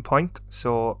locating point,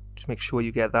 so just make sure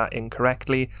you get that in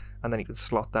correctly, and then you can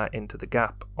slot that into the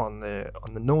gap on the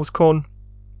nose cone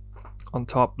on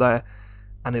top there,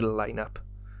 and it'll line up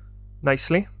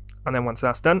nicely. And then once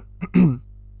that's done,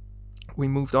 we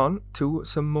moved on to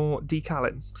some more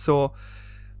decaling. So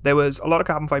there was a lot of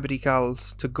carbon fibre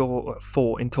decals to go,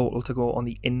 4 in total, to go on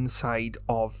the inside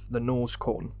of the nose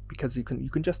cone, because you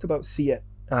can just about see it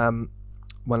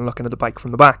when looking at the bike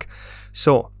from the back.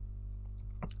 So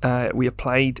we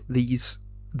applied these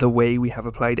the way we have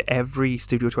applied every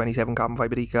Studio 27 carbon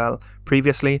fibre decal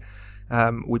previously.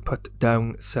 We put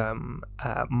down some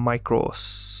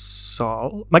microset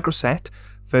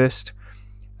first.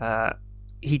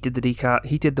 Heated the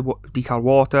decal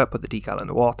water, put the decal in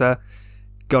the water,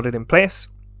 got it in place.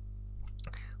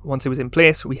 Once it was in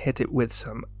place, we hit it with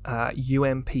some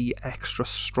UMP extra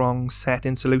strong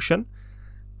setting solution.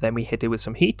 Then we hit it with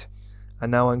some heat, and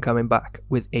now I'm coming back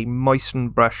with a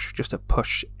moistened brush just to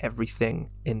push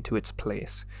everything into its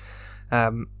place.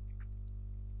 You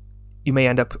may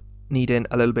end up needing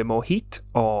a little bit more heat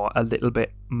or a little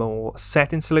bit more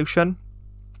setting solution.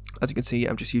 As you can see,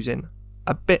 I'm just using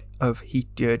a bit of heat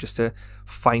here just to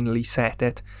finally set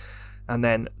it. And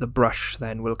then the brush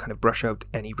then will kind of brush out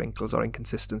any wrinkles or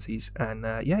inconsistencies, and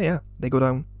yeah, they go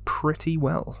down pretty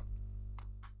well.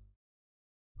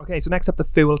 Okay, so next up, the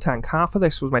fuel tank. Half of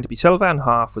this was meant to be silver and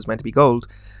half was meant to be gold.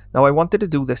 Now I wanted to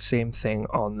do the same thing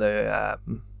on the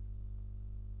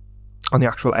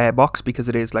actual airbox, because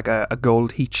it is like a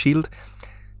gold heat shield.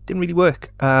 Didn't really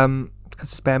work because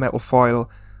it's bare metal foil.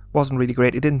 Wasn't really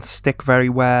great. It didn't stick very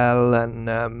well, and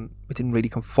it didn't really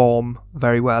conform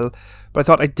very well. But I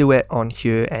thought I'd do it on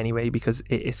here anyway, because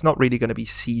it's not really going to be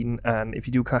seen, and if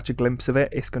you do catch a glimpse of it,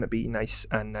 it's going to be nice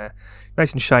and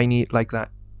shiny, like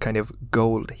that kind of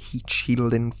gold heat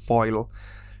shielding foil,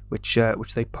 which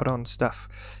they put on stuff.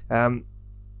 So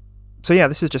yeah,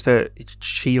 this is just a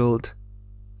shield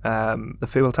the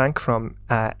fuel tank from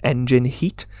engine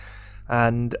heat,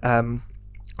 and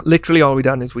literally all we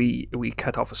done is we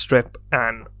cut off a strip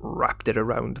and wrapped it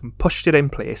around and pushed it in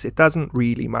place. It doesn't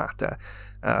really matter.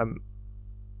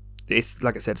 It's,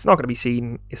 like I said, it's not going to be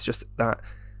seen. It's just that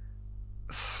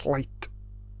slight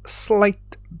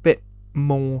bit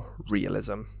more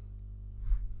realism.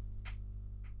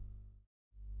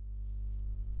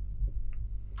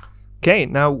 Okay,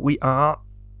 now we are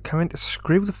coming to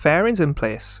screw the fairings in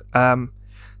place.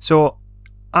 So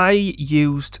I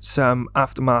used some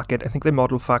aftermarket, I think they're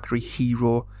Model Factory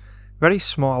Hero, very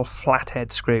small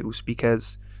flathead screws,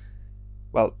 because,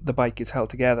 well, the bike is held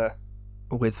together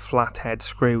with flathead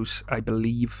screws. I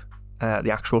believe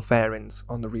the actual fairings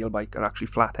on the real bike are actually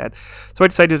flathead. So I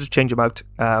decided to change them out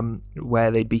where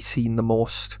they'd be seen the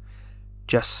most,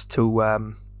 just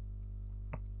to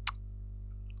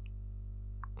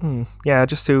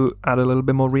just to add a little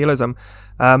bit more realism.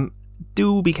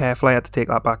 Do be careful, I had to take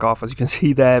that back off, as you can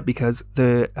see there, because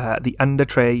the under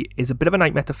tray is a bit of a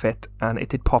nightmare to fit, and it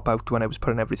did pop out when I was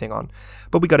putting everything on,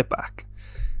 but we got it back.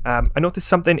 I noticed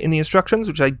something in the instructions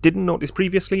which I didn't notice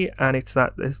previously, and it's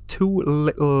that there's two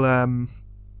little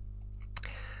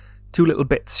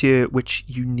bits here which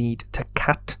you need to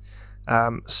cut,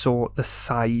 so the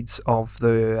sides of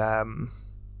the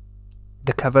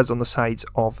covers on the sides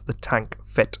of the tank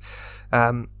fit.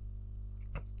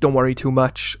 don't worry too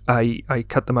much. I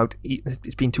cut them out.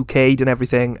 It's been 2K'd and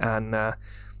everything, and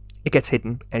it gets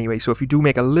hidden anyway. So if you do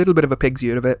make a little bit of a pig's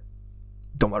ear of it,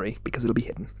 don't worry, because it'll be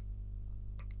hidden.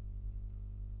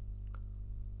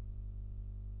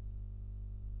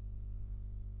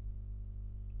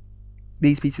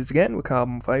 These pieces again were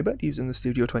carbon fibre, using the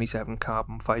Studio 27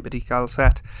 carbon fibre decal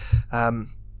set. I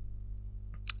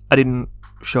didn't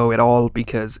show it all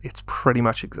because it's pretty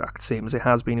much exact same as it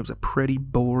has been. It was a pretty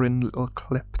boring little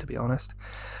clip, to be honest.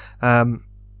 And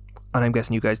I'm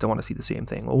guessing you guys don't want to see the same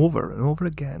thing over and over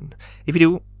again. If you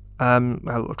do,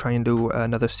 I'll try and do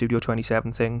another Studio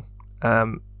 27 thing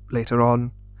later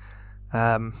on.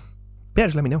 Yeah,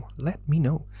 just let me know. Let me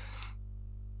know.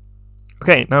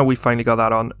 Okay, now we've finally got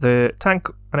that on. The tank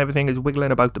and everything is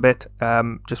wiggling about a bit,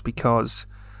 just because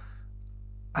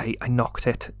I knocked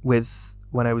it with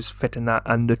when I was fitting that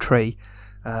under tray.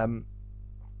 But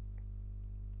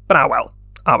well,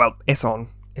 it's on,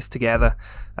 it's together.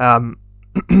 Yep,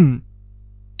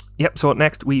 so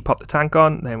next we popped the tank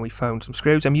on, then we found some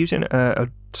screws. I'm using a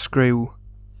screw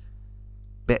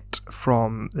bit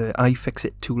from the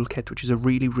iFixit toolkit, which is a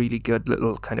really, really good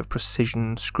little kind of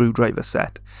precision screwdriver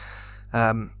set.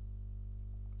 And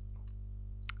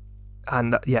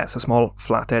yeah, it's a small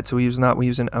flathead, so we're using that. We're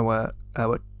using our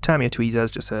Tamiya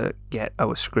tweezers just to get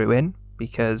our screw in,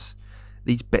 because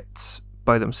these bits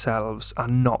by themselves are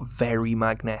not very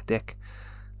magnetic.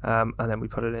 And then we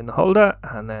put it in the holder,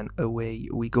 and then away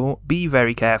we go. Be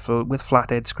very careful with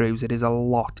flathead screws. It is a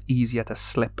lot easier to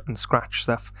slip and scratch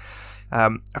stuff.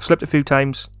 I've slipped a few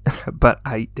times, but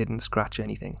I didn't scratch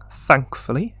anything,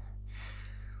 thankfully.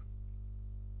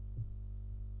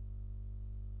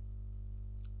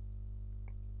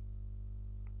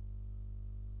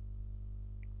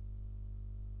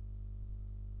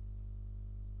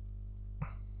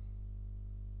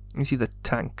 You see the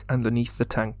tank underneath the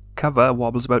tank cover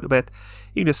wobbles about a bit.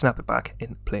 You can just snap it back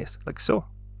in place like so.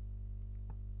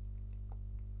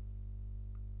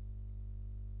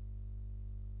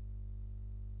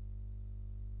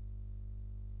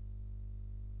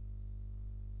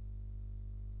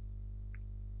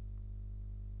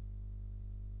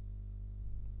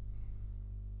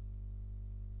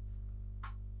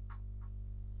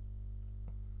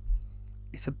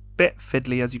 It's a bit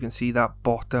fiddly, as you can see. That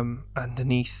bottom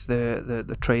underneath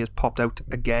the tray has popped out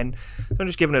again, so I'm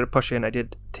just giving it a push in. I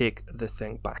did take the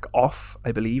thing back off,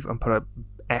 I believe, and put an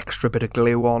extra bit of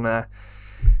glue on there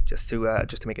just to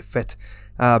make it fit.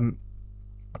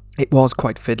 It was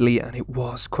quite fiddly and it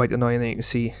was quite annoying. There you can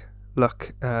see,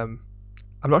 look, I'm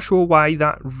not sure why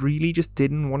that really just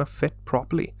didn't want to fit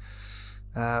properly.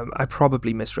 I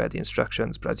probably misread the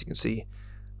instructions, but as you can see,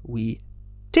 we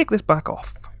take this back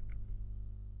off.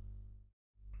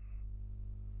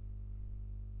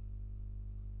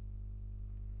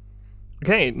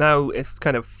 Okay, now it's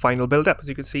kind of final build up, as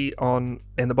you can see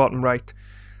in the bottom right,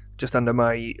 just under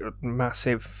my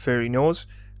massive furry nose.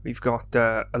 We've got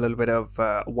a little bit of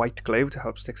white glue to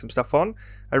help stick some stuff on.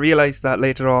 I realised that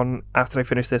later on, after I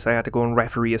finished this, I had to go and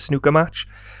referee a snooker match.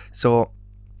 So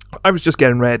I was just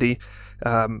getting ready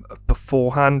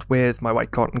beforehand with my white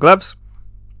cotton gloves.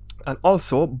 And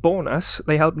also, bonus,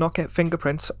 they help not get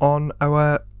fingerprints on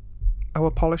our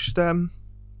polished...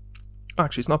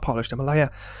 Actually, it's not polished, I'm a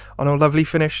liar. On our lovely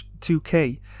finished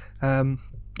 2K.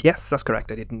 Yes, that's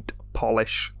correct, I didn't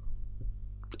polish.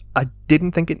 I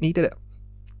didn't think it needed it.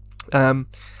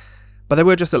 But there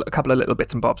were just a couple of little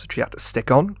bits and bobs which we had to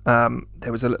stick on.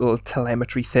 There was a little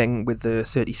telemetry thing with the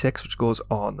 36 which goes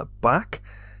on the back.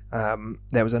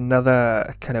 There was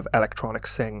another kind of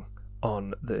electronics thing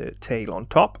on the tail on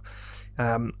top.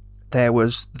 There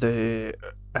was the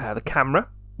camera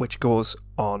which goes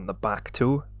on the back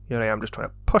too. Here I am just trying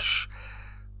to push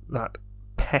that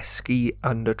pesky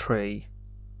under tray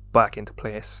back into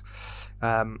place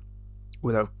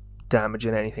without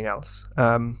damaging anything else.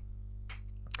 But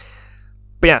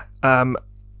yeah, a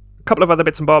couple of other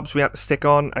bits and bobs we had to stick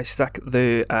on. I stuck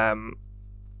the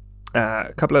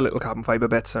couple of little carbon fibre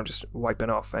bits. I'm just wiping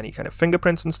off any kind of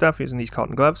fingerprints and stuff using these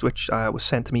cotton gloves, which was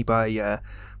sent to me by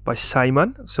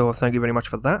Simon. So thank you very much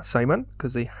for that, Simon,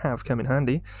 because they have come in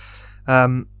handy.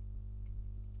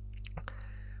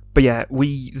 But yeah,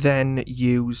 we then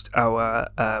used our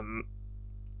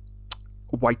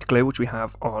white glue, which we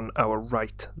have on our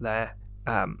right there,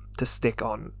 to stick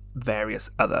on various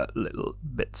other little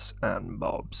bits and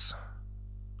bobs.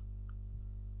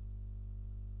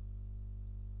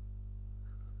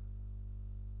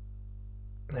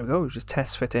 There we go, just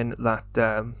test fit in that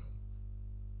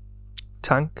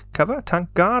tank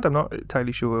guard, I'm not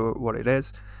entirely sure what it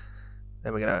is.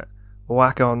 Then we're going to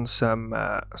whack on some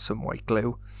white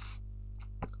glue.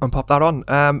 and pop that on.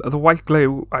 The white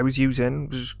glue I was using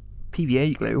was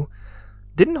PVA glue.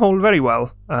 Didn't hold very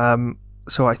well,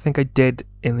 so I think I did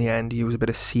in the end use a bit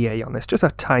of CA on this, just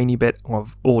a tiny bit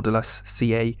of odorless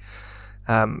CA,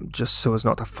 just so as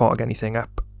not to fog anything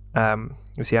up.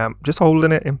 You see, I'm just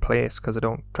holding it in place because I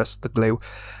don't trust the glue.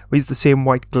 We use the same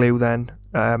white glue then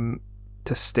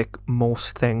to stick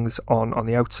most things on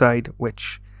the outside,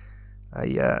 which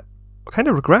I kind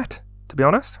of regret, to be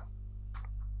honest.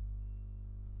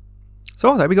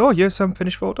 So there we go. Here's some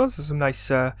finished photos. There's some nice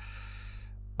up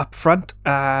front.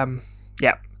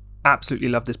 Yeah, absolutely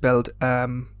love this build.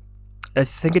 I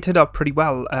think it turned out pretty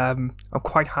well. I'm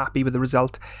quite happy with the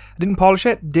result. I didn't polish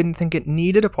it. Didn't think it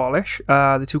needed a polish.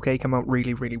 The 2K came out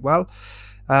really, really well.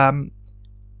 But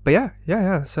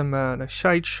yeah. Some nice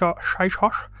side shots.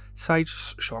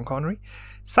 Sean Connery.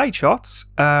 Side shots.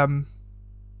 Yeah,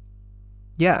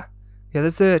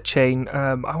 there's the chain.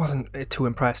 I wasn't too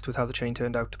impressed with how the chain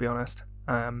turned out, to be honest.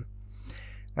 And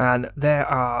there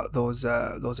are those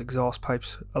exhaust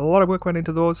pipes. A lot of work went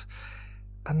into those.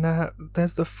 And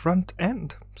there's the front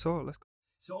end. So let's go.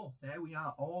 So there we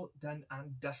are, all done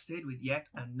and dusted with yet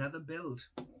another build.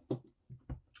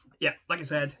 Yeah, like I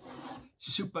said,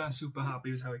 super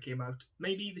happy with how it came out.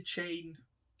 Maybe the chain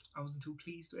I wasn't too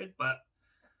pleased with, but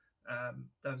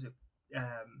that was it.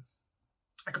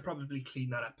 I could probably clean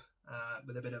that up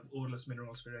with a bit of odorless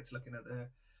mineral spirits. Looking at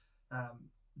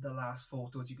the last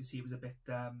photos, you can see it was a bit.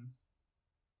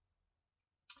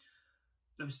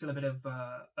 There was still a bit of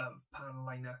panel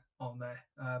liner on there,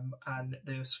 and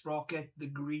the sprocket, the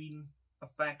green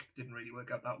effect didn't really work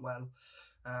out that well,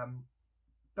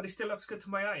 but it still looks good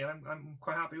to my eye. I'm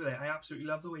quite happy with it. I absolutely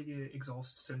love the way the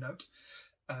exhausts turned out.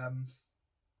 I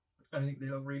think they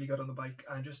look really good on the bike,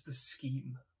 and just the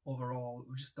scheme overall,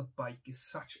 just the bike is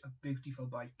such a beautiful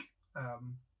bike,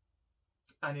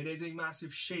 and it is a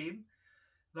massive shame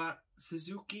that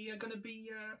Suzuki are going to be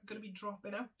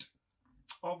dropping out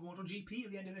of MotoGP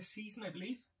at the end of this season, I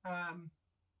believe.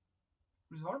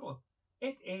 It was horrible.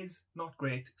 It is not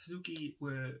great. Suzuki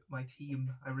were my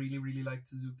team. I really liked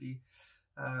Suzuki,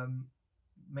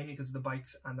 mainly because of the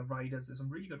bikes and the riders. There's some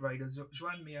really good riders.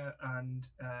 Joan Mir and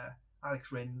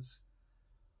Alex Rins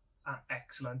are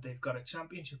excellent. They've got a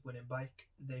championship winning bike.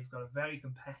 They've got a very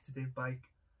competitive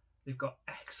bike. They've got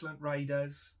excellent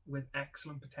riders with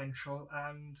excellent potential,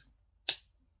 and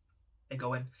they're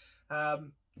going.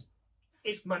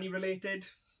 It's money related,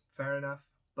 fair enough,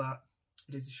 but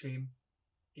it is a shame.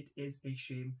 It is a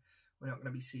shame we're not going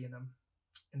to be seeing them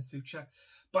in the future.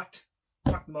 But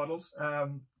back to the models.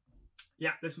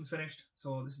 Yeah, this one's finished,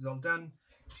 so this is all done.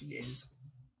 She is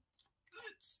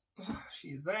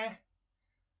there.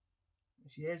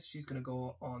 She is. She's going to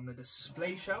go on the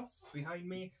display shelf behind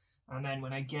me, and then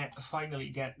when I finally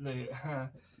get the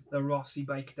the Rossi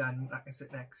bike done, I can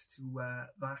sit next to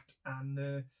that and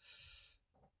the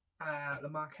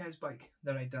Marquez bike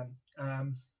that I've done.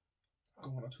 I've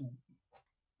got one or two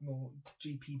more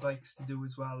GP bikes to do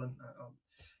as well, and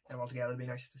they're all together. It'd be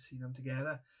nice to see them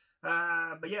together.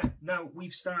 But yeah, now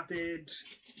we've started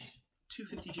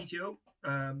 250 GTO.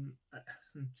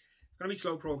 It's going to be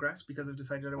slow progress because I've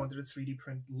decided I wanted to 3D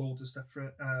print loads of stuff for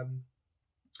it. I'm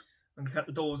going to cut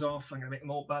the doors off. I'm going to make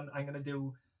them open. I'm going to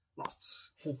do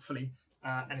lots, hopefully,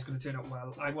 and it's going to turn out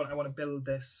well. I want to build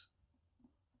this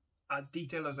as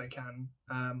detailed as I can.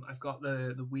 I've got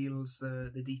the wheels,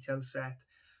 the detail set,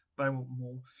 but I want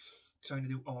more. Trying to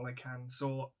do all I can.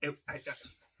 So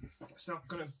it's not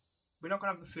gonna. We're not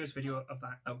gonna have the first video of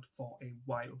that out for a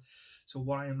while. So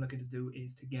what I am looking to do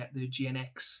is to get the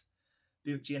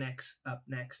Buick GNX up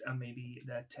next, and maybe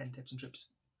the 10 tips and trips.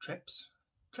 Let's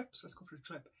go for a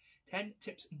trip. 10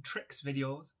 tips and tricks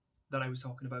videos that I was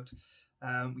talking about.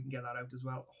 We can get that out as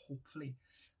well, hopefully.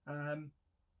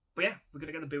 But yeah, we're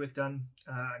going to get the Buick done.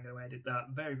 I'm going to edit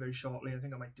that very shortly. I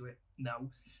think I might do it now.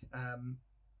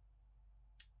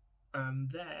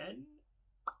 And then,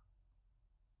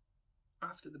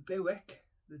 after the Buick,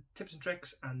 the tips and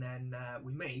tricks, and then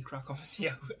we may crack on with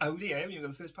the Audi. You got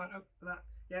the first part out of that?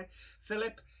 Yeah?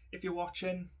 Philip, if you're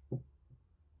watching,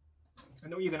 I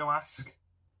know you're going to ask.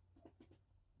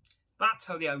 That's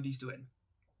how the Audi's doing.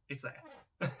 It's there.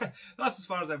 That's as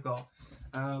far as I've got.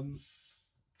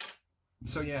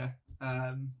 So yeah,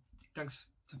 thanks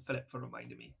to Philip for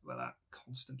reminding me about that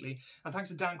constantly, and thanks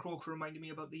to Dan Croak for reminding me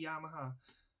about the Yamaha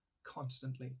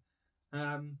constantly.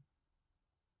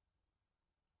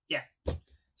 Yeah,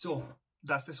 so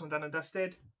that's this one done and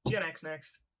dusted. GNX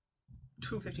next.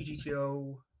 250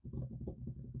 GTO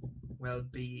will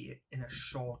be in a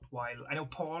short while. I know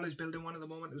Paul is building one at the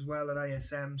moment as well at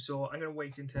ISM, so I'm going to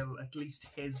wait until at least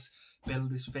his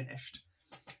build is finished.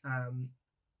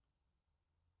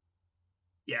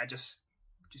 yeah, just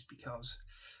because.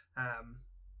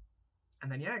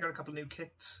 And then yeah, I got a couple of new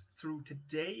kits through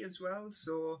today as well,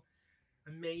 so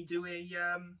I may do a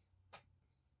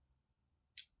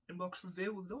inbox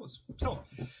review of those. So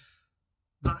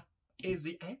that is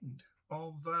the end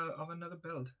of another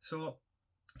build. So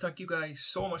thank you guys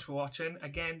so much for watching.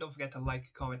 Again, don't forget to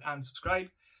like, comment, and subscribe.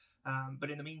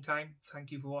 But in the meantime,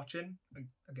 thank you for watching.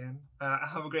 Again,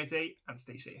 have a great day and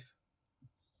stay safe.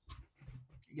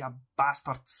 Yeah,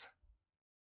 bastards.